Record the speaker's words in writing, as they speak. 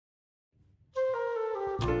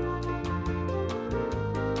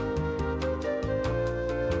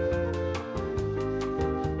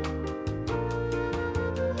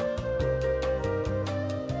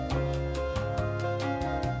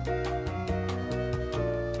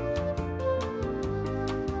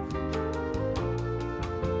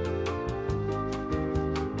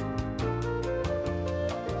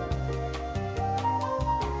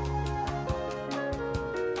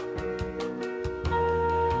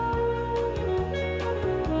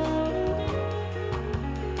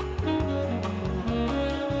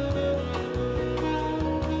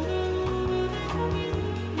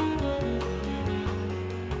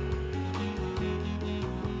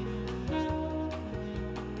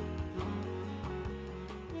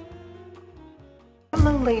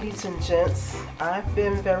ladies and gents, I've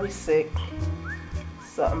been very sick,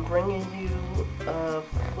 so I'm bringing you a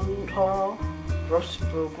food haul,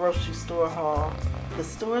 grocery store haul. The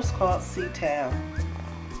store is called CTown.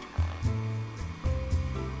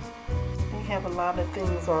 They have a lot of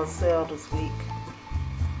things on sale this week.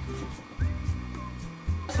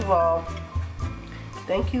 First of all,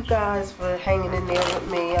 thank you guys for hanging in there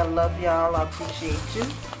with me. I love y'all. I appreciate you.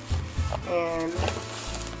 And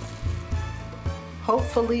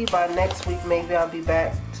hopefully by next week, maybe I'll be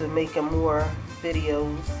back to making more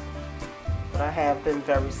videos. But I have been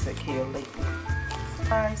very sick here lately.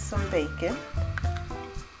 Try some bacon.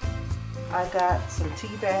 I got some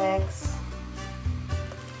tea bags,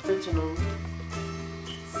 original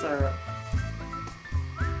syrup,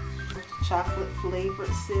 chocolate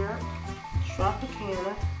flavored syrup,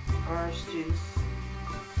 Tropicana, orange juice,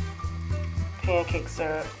 pancake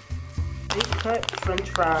syrup, big cut french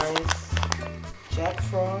fries, Jack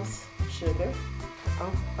Frost sugar,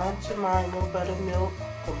 Aunt Jemima buttermilk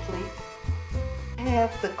complete. I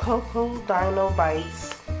have the cocoa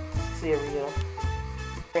Dyno-Bites cereal.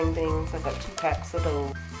 Things. I got 2 packs of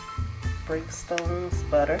those. Breakstones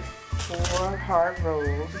butter, 4 hard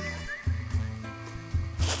rolls,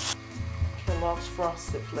 Kellogg's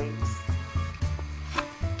Frosted Flakes.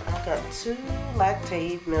 I got 2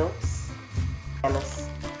 lactate milks, bananas,